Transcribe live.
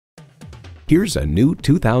Here's a new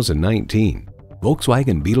 2019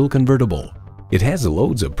 Volkswagen Beetle convertible. It has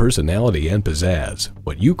loads of personality and pizzazz.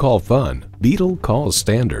 What you call fun, Beetle calls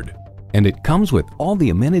standard. And it comes with all the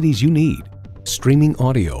amenities you need: streaming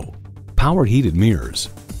audio, power heated mirrors,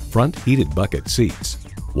 front heated bucket seats,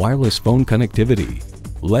 wireless phone connectivity,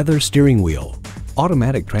 leather steering wheel,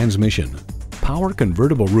 automatic transmission, power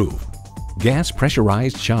convertible roof, gas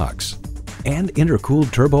pressurized shocks, and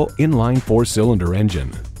intercooled turbo inline 4-cylinder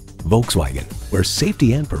engine. Volkswagen, where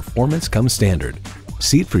safety and performance come standard.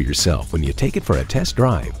 See it for yourself when you take it for a test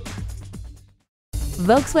drive.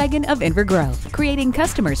 Volkswagen of Inver Grove, creating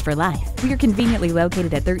customers for life. We are conveniently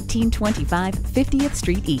located at 1325 50th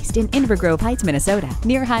Street East in Inver-Grove-Heights, Minnesota,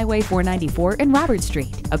 near Highway 494 and Robert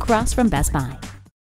Street, across from Best Buy.